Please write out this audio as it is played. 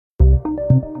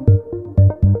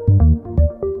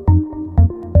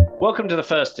Welcome to the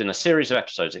first in a series of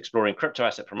episodes exploring crypto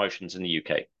asset promotions in the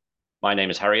UK. My name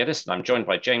is Harry Edis and I'm joined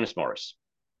by James Morris.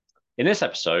 In this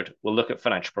episode, we'll look at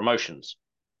financial promotions.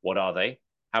 What are they?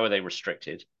 How are they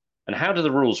restricted? And how do the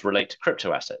rules relate to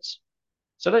crypto assets?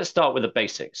 So let's start with the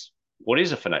basics. What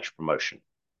is a financial promotion?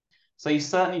 So you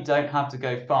certainly don't have to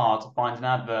go far to find an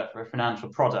advert for a financial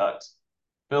product.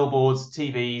 Billboards,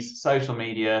 TVs, social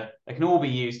media, they can all be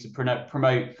used to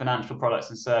promote financial products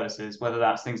and services, whether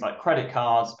that's things like credit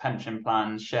cards, pension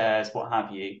plans, shares, what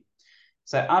have you.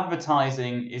 So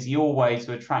advertising is your way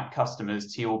to attract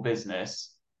customers to your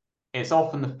business. It's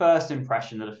often the first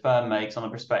impression that a firm makes on a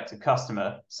prospective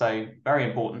customer, so very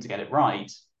important to get it right.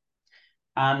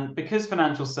 And because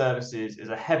financial services is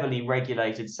a heavily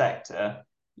regulated sector,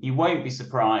 you won't be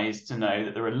surprised to know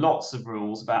that there are lots of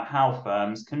rules about how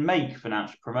firms can make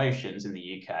financial promotions in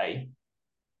the UK.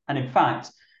 And in fact,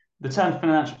 the term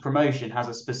financial promotion has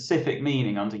a specific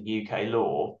meaning under UK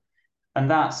law.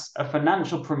 And that's a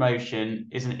financial promotion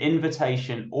is an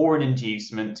invitation or an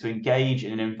inducement to engage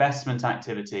in an investment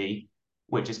activity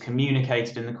which is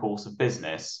communicated in the course of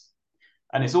business.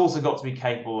 And it's also got to be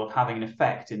capable of having an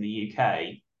effect in the UK.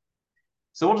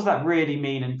 So what does that really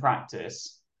mean in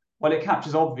practice? Well, it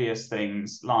captures obvious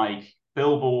things like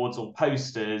billboards or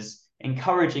posters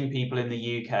encouraging people in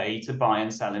the UK to buy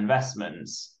and sell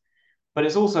investments. But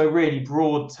it's also a really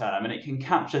broad term and it can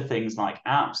capture things like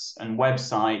apps and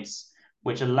websites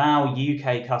which allow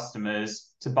UK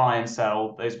customers to buy and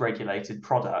sell those regulated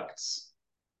products.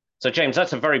 So James,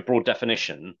 that's a very broad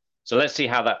definition. So let's see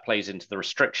how that plays into the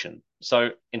restriction.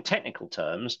 So in technical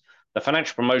terms, the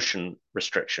financial promotion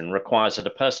restriction requires that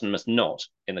a person must not,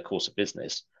 in the course of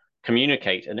business,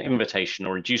 communicate an invitation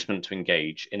or inducement to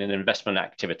engage in an investment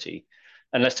activity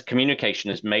unless the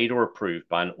communication is made or approved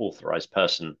by an authorized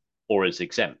person or is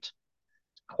exempt.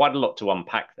 Quite a lot to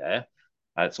unpack there.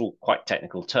 It's all quite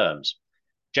technical terms.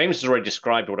 James has already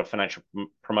described what a financial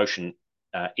promotion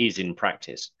is in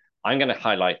practice. I'm going to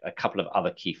highlight a couple of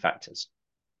other key factors.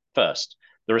 First,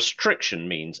 the restriction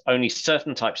means only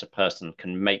certain types of person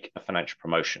can make a financial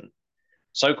promotion.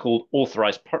 So-called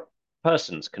authorized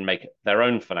persons can make their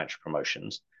own financial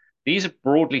promotions. These are,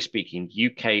 broadly speaking,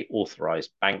 UK authorized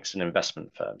banks and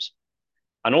investment firms.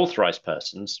 Unauthorized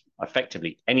persons,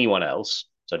 effectively anyone else,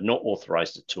 so not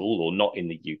authorized at all or not in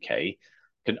the UK,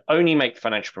 can only make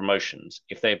financial promotions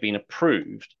if they have been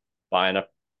approved by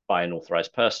an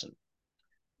authorized person.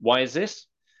 Why is this?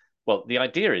 Well, the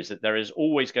idea is that there is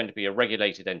always going to be a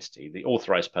regulated entity, the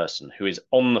authorized person, who is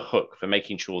on the hook for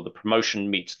making sure the promotion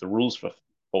meets the rules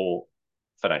for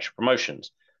financial promotions,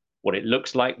 what it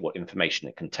looks like, what information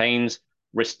it contains,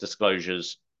 risk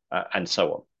disclosures, and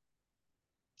so on.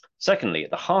 Secondly,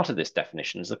 at the heart of this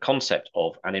definition is the concept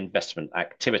of an investment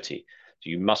activity.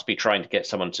 So you must be trying to get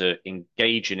someone to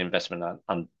engage in investment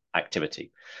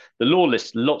activity. The law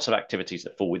lists lots of activities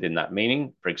that fall within that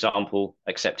meaning. For example,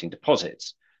 accepting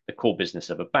deposits, the core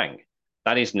business of a bank.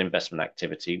 That is an investment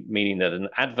activity, meaning that an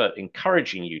advert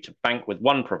encouraging you to bank with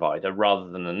one provider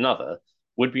rather than another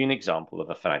would be an example of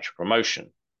a financial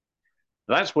promotion.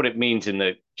 That's what it means in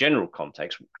the general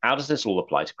context. How does this all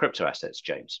apply to crypto assets,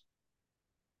 James?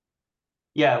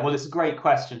 Yeah, well, it's a great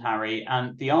question, Harry.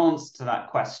 And the answer to that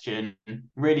question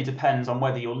really depends on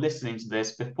whether you're listening to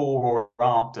this before or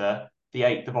after the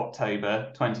 8th of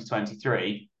October,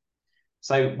 2023.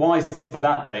 So why is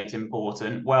that date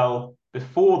important? Well,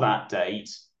 before that date,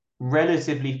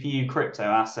 relatively few crypto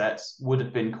assets would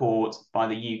have been caught by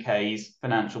the UK's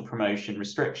financial promotion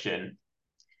restriction.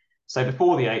 So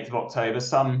before the 8th of October,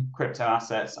 some crypto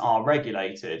assets are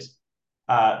regulated.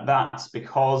 That's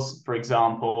because, for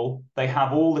example, they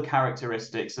have all the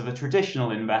characteristics of a traditional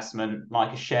investment,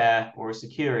 like a share or a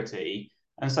security,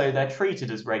 and so they're treated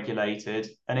as regulated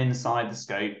and inside the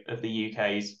scope of the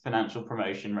UK's financial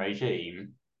promotion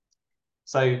regime.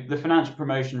 So the financial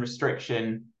promotion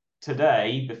restriction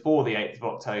today, before the 8th of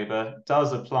October,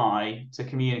 does apply to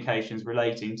communications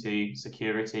relating to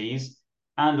securities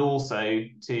and also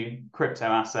to crypto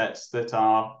assets that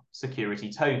are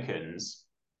security tokens.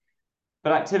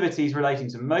 But activities relating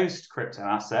to most crypto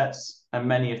assets, and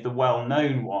many of the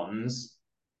well-known ones,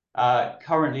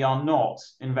 currently are not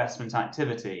investment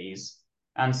activities.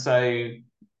 And so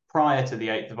prior to the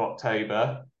 8th of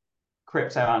October,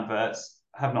 crypto adverts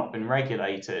have not been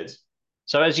regulated.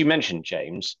 So as you mentioned,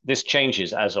 James, this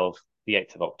changes as of the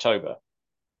 8th of October.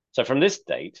 So from this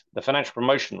date, the financial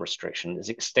promotion restriction is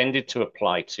extended to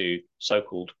apply to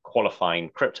so-called qualifying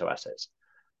crypto assets,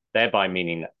 thereby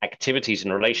meaning that activities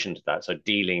in relation to that, so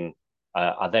dealing,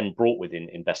 are then brought within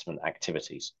investment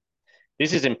activities.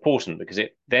 This is important because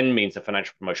it then means the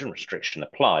financial promotion restriction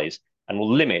applies and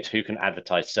will limit who can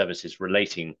advertise services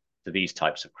relating to these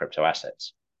types of crypto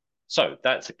assets. So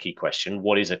that's a key question.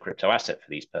 What is a crypto asset for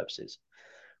these purposes?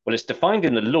 Well, it's defined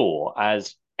in the law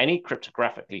as any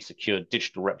cryptographically secured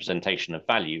digital representation of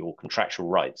value or contractual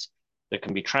rights that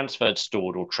can be transferred,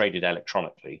 stored, or traded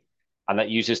electronically, and that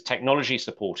uses technology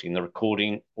supporting the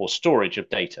recording or storage of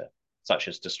data, such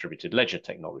as distributed ledger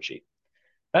technology.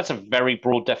 That's a very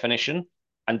broad definition,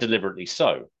 and deliberately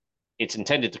so. It's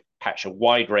intended to catch a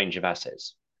wide range of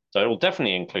assets. So it will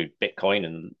definitely include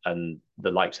Bitcoin and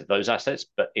the likes of those assets,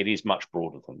 but it is much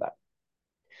broader than that.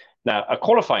 Now, a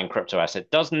qualifying crypto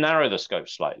asset does narrow the scope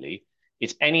slightly.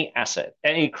 It's any asset,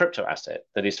 any crypto asset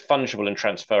that is fungible and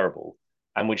transferable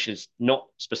and which is not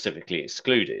specifically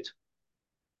excluded.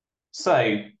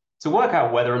 So to work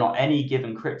out whether or not any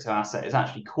given crypto asset is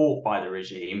actually caught by the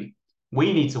regime,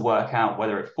 we need to work out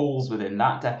whether it falls within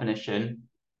that definition,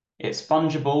 it's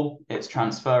fungible, it's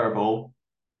transferable,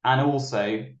 and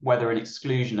also whether an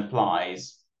exclusion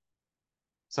applies.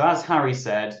 So as Harry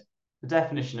said, the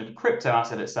definition of a crypto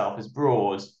asset itself is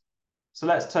broad. So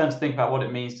let's turn to think about what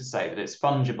it means to say that it's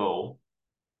fungible.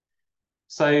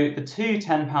 So the two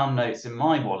 £10 notes in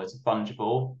my wallet are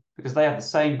fungible because they have the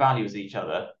same value as each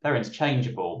other. They're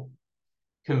interchangeable.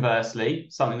 Conversely,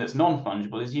 something that's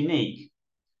non-fungible is unique.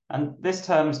 And this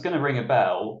term is going to ring a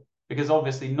bell because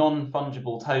obviously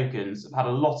non-fungible tokens have had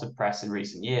a lot of press in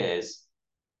recent years.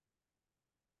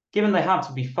 Given they have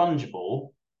to be fungible,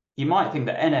 you might think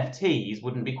that NFTs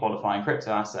wouldn't be qualifying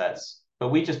crypto assets, but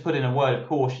we just put in a word of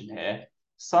caution here.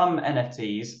 Some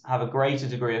NFTs have a greater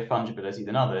degree of fungibility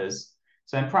than others.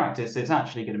 So in practice, it's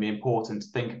actually going to be important to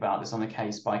think about this on a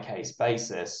case-by-case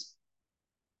basis.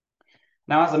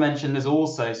 Now, as I mentioned, there's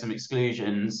also some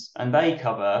exclusions, and they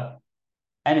cover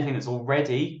anything that's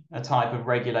already a type of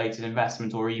regulated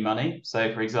investment or e-money.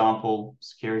 So, for example,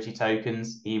 security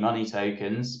tokens, e-money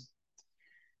tokens.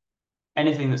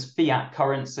 Anything that's fiat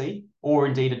currency, or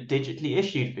indeed a digitally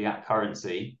issued fiat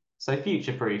currency. So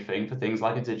future-proofing for things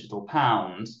like a digital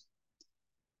pound.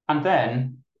 And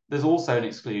then there's also an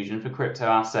exclusion for crypto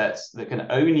assets that can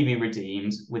only be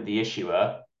redeemed with the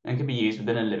issuer and can be used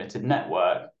within a limited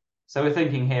network. So we're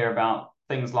thinking here about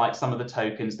things like some of the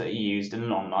tokens that are used in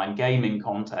an online gaming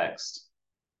context.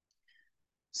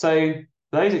 So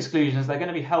those exclusions, they're going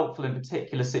to be helpful in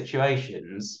particular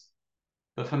situations,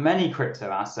 but for many crypto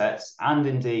assets, and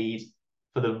indeed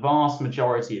for the vast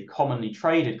majority of commonly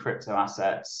traded crypto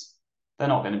assets, they're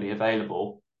not going to be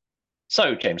available.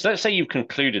 So, James, let's say you've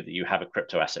concluded that you have a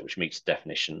crypto asset which meets the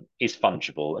definition, is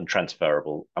fungible and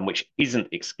transferable, and which isn't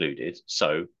excluded.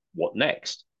 So, what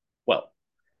next? Well,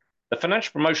 the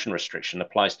financial promotion restriction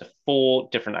applies to 4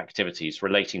 different activities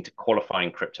relating to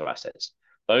qualifying crypto assets,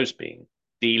 those being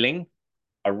dealing,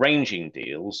 arranging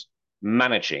deals,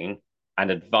 managing, and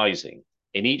advising,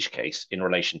 in each case in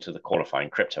relation to the qualifying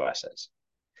crypto assets.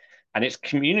 And it's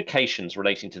communications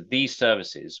relating to these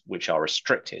services which are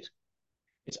restricted.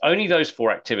 It's only those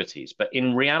 4 activities, but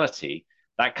in reality,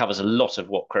 that covers a lot of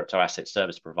what crypto asset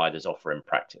service providers offer in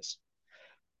practice.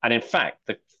 And in fact,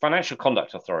 the Financial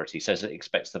Conduct Authority says it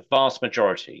expects the vast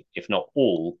majority, if not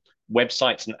all,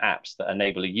 websites and apps that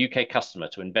enable a UK customer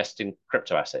to invest in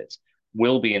crypto assets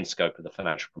will be in scope of the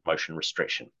financial promotion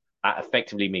restriction. That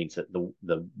effectively means that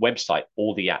the website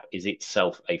or the app is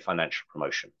itself a financial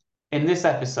promotion. In this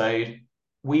episode,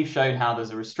 we've shown how there's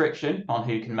a restriction on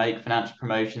who can make financial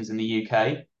promotions in the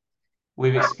UK.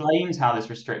 We've explained how this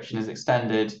restriction is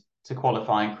extended to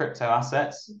qualifying crypto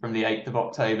assets from the 8th of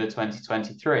October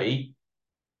 2023.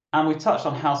 And we've touched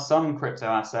on how some crypto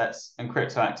assets and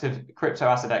crypto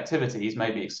asset activities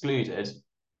may be excluded.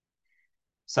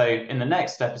 So in the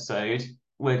next episode,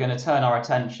 we're going to turn our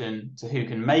attention to who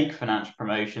can make financial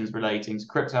promotions relating to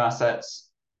crypto assets,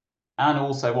 and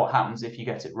also what happens if you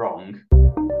get it wrong.